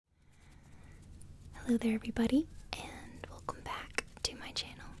Hello there everybody, and welcome back to my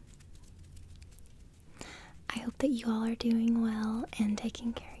channel. I hope that you all are doing well and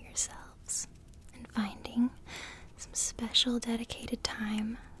taking care of yourselves and finding some special dedicated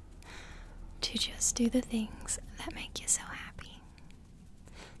time to just do the things that make you so happy.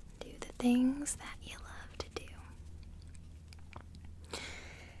 Do the things that you love to do.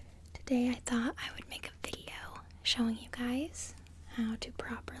 Today I thought I would make a video showing you guys how to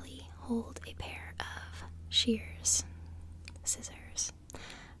properly hold a pair of shears, scissors.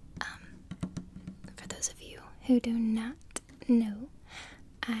 For those of you who do not know,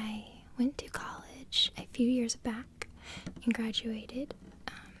 I went to college a few years back and graduated.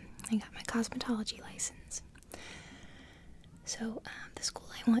 I got my cosmetology license. So the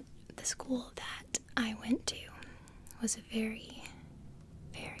school that I went to was a very,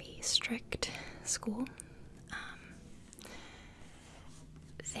 very strict school.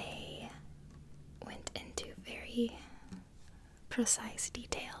 They went into very precise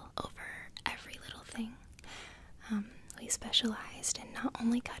detail over every little thing. We specialized in not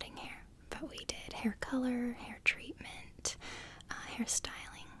only cutting hair, but we did hair color, hair treatment, hair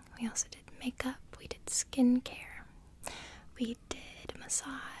styling. We also did makeup, we did skincare, we did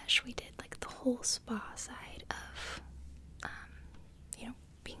massage, we did like the whole spa side of,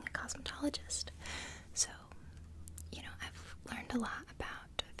 being a cosmetologist. So, I've learned a lot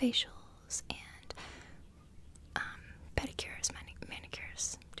about facials and pedicures,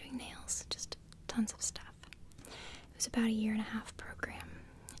 manicures, doing nails, just tons of stuff. It was about a 1.5-year program,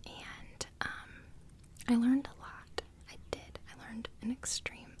 and I learned a lot. I learned an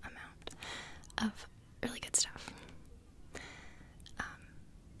extreme amount of really good stuff.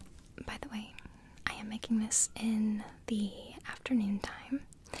 By the way, I am making this in the afternoon time.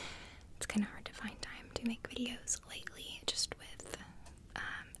 It's kind of hard to find time to make videos lately, just with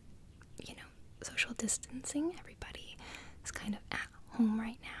social distancing. Everybody is kind of at home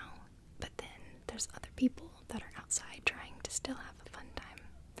right now, but then there's other people that are outside trying to still have a fun time.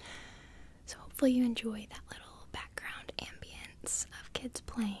 So hopefully you enjoy that little background ambience of kids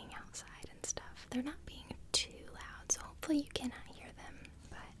playing outside and stuff. They're not being too loud, so hopefully you cannot hear them,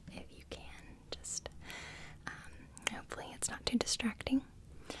 but if you can, just hopefully it's not too distracting.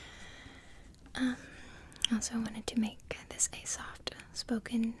 I also wanted to make this a soft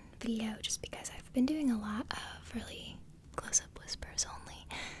spoken video just because I've been doing a lot of really close-up whispers only,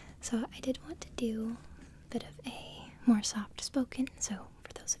 so I did want to do a bit of a more soft spoken. So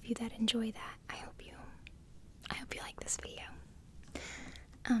for those of you that enjoy that, I hope you like this video.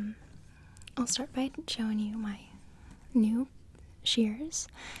 I'll start by showing you my new shears.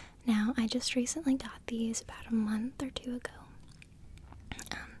 Now, I just recently got these about a month or two ago.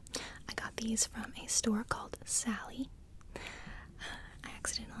 I got these from a store called Sally. I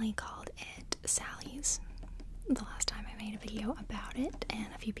accidentally called it Sally's the last time I made a video about it, and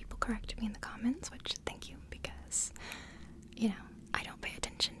a few people corrected me in the comments, which thank you, because, I don't pay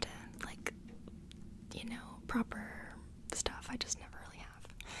attention to, proper stuff. I just never really have.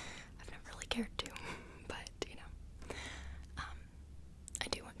 I've never really cared to, but, I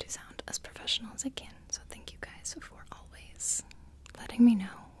do want to sound as professional as I can, so thank you guys for always letting me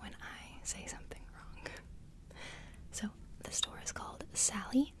know when I say something wrong. So, the store is called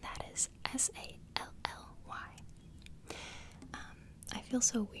Sally. That is Sally. I feel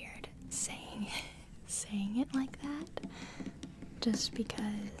so weird saying it like that, just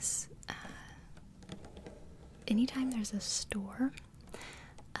because anytime there's a store,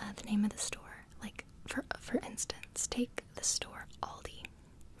 the name of the store, like for instance, take the store Aldi.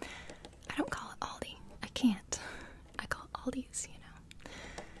 I don't call it Aldi. I can't. I call it Aldi's,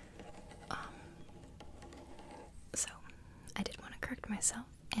 So I did want to correct myself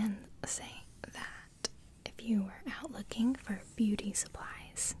and say that if you were out looking for beauty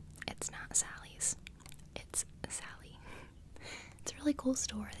supplies, it's not Sally's. It's Sally. It's a really cool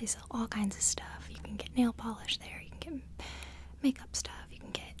store. They sell all kinds of stuff. You can get nail polish there. You can get makeup stuff. You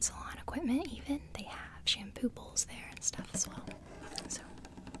can get salon equipment even. They have shampoo bowls there and stuff as well.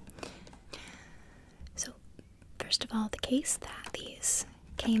 So first of all, the case that these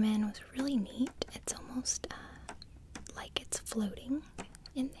came in was really neat. It's almost like it's floating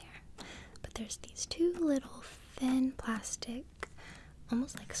in there, but there's these two little thin plastic,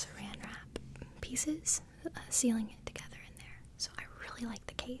 almost like saran wrap pieces, sealing it together in there. So I really like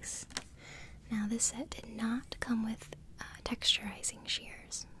the case. Now, this set did not come with texturizing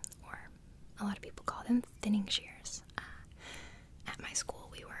shears, or a lot of people call them thinning shears. At my school,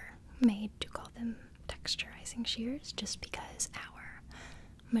 we were made to call them texturizing shears just because our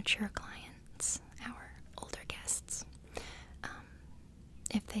mature clients, our older guests,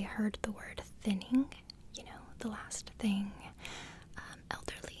 if they heard the word thinning. You know, the last thing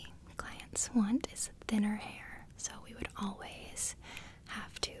elderly clients want is thinner hair, so we would always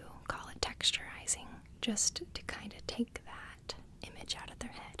have to call it texturizing just to kind of take that image out of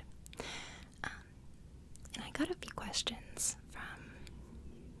their head. And I got a few questions from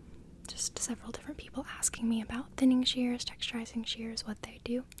just several different people asking me about thinning shears, texturizing shears, what they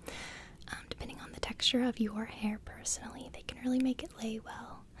do. Depending on the texture of your hair personally, they can really make it lay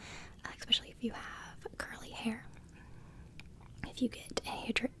well, especially if you have curly hair. If you get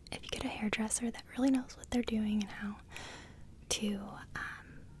a hairdresser that really knows what they're doing and how to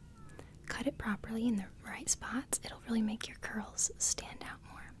cut it properly in the right spots, it'll really make your curls stand out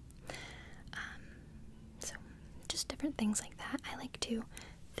more. So just different things like that. I like to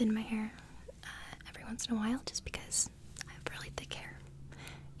thin my hair every once in a while just because I have really thick hair,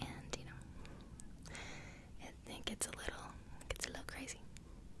 and you know, it gets a little crazy.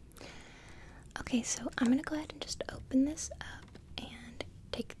 Okay, so I'm gonna go ahead and just open this up and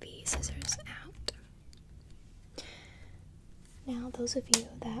take the scissors out. Now, those of you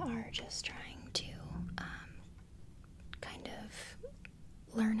that are just trying to kind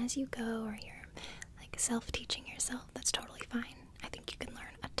of learn as you go, or you're like self-teaching yourself, that's totally fine. I think you can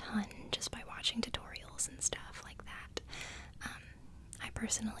learn a ton just by watching tutorials and stuff like that. I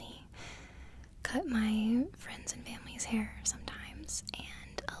personally cut my friends and family's hair sometimes,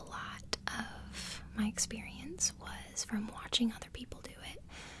 and a lot of my experience was from watching other people do it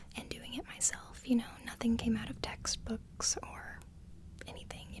and doing it myself. You know, nothing came out of textbooks or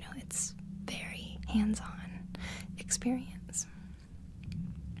anything. You know, it's very hands-on experience.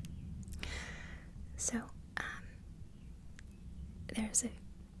 So, there's a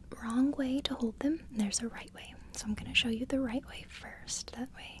wrong way to hold them, and there's a right way. So I'm going to show you the right way first. That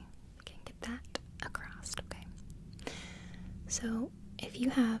way we can get that across, okay? So if you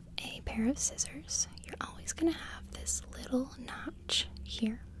have a pair of scissors, you're always going to have this little notch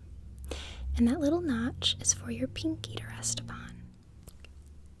here. And that little notch is for your pinky to rest upon.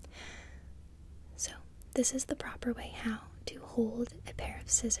 So this is the proper way how to hold a pair of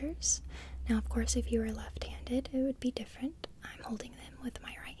scissors. Now, of course, if you were left-handed, it would be different. I'm holding them with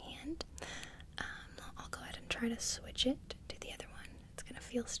my right hand. I'll go ahead and try to switch it to the other one. It's going to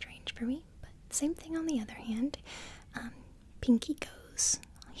feel strange for me, but same thing on the other hand. Pinky goes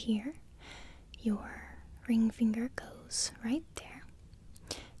here. Your ring finger goes right there.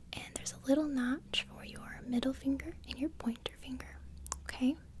 And there's a little notch for your middle finger and your pointer finger,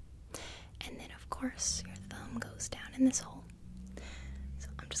 okay? And then, of course, your thumb goes down in this hole. So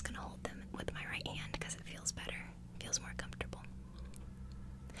I'm just going to hold them with my right hand because it feels better. It feels more comfortable.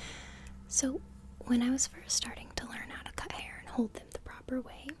 So when I was first starting to learn how to cut hair and hold them the proper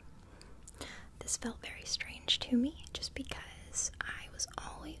way, this felt very strange to me just because I was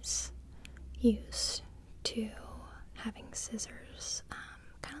always used to having scissors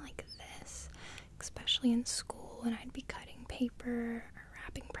kind of like this, especially in school when I'd be cutting paper or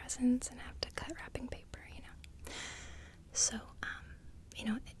wrapping presents and have to cut wrapping paper, you know. So, you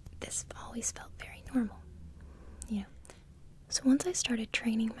know, this always felt very normal, you know. So once I started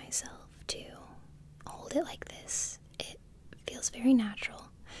training myself to hold it like this, it feels very natural,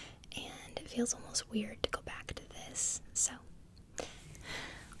 and it feels almost weird to go back to this. So,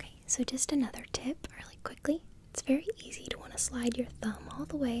 okay, so just another tip really quickly. It's very easy to want to slide your thumb all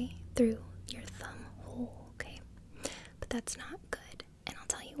the way through your thumb hole, okay? But that's not good, and I'll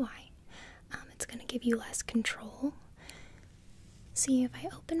tell you why. It's going to give you less control. See, if I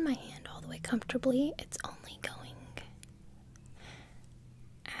open my hand all the way comfortably, it's only going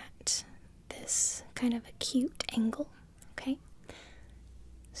at this kind of acute angle, okay?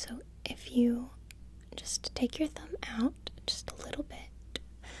 So if you just take your thumb out just a little bit,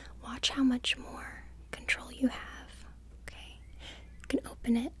 watch how much more control you have, okay? You can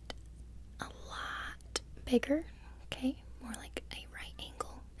open it a lot bigger, okay? More like a right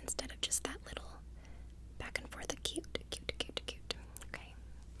angle instead of just that little back and forth acute, okay?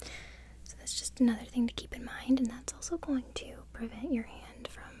 So that's just another thing to keep in mind, and that's also going to prevent your hand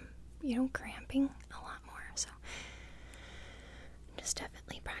from, you know, cramping a lot more. So just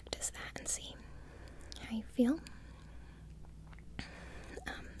definitely practice that and see how you feel.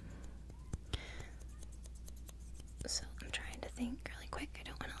 So I'm trying to think really quick. I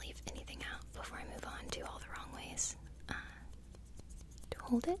don't want to leave anything out before I move on to all the wrong ways to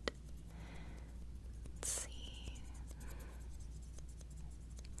hold it. Let's see.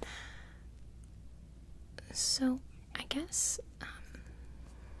 So I guess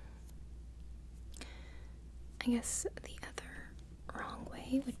the other wrong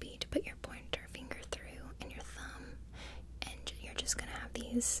way would be to put your pointer finger through and your thumb, and you're just gonna have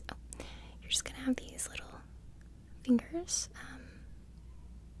these. You're just gonna have these little fingers,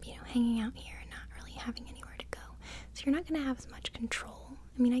 hanging out here and not really having anywhere to go. So you're not gonna have as much control.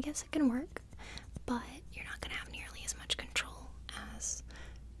 I mean, I guess it can work, but you're not gonna have nearly as much control as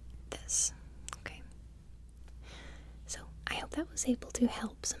this. Okay. So I hope that was able to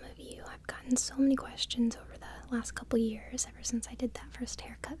help some of you. I've gotten so many questions over the last couple years, ever since I did that first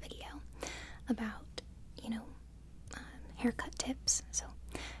haircut video, about, haircut tips. So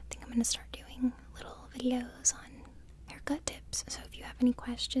I think I'm going to start doing little videos on haircut tips. So if you have any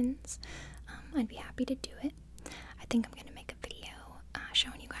questions, I'd be happy to do it. I think I'm going to make a video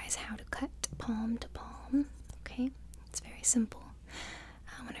showing you guys how to cut palm to palm. Okay, it's very simple.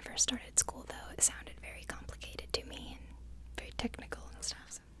 When I first started school, though, it sounded very complicated to me and very technical and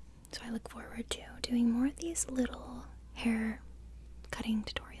stuff. So I look forward to doing more of these little hair cutting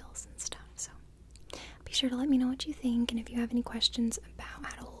tutorials and stuff. So be sure to let me know what you think, and if you have any questions about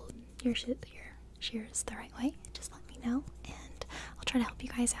how to hold your shears the right way, just let me know, and I'll try to help you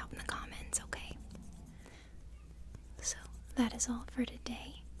guys out in the comments, okay? So that is all for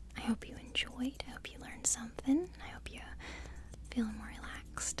today. I hope you enjoyed. I hope you learned something. I hope you're feeling more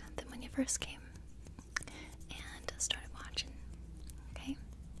relaxed than when you first came.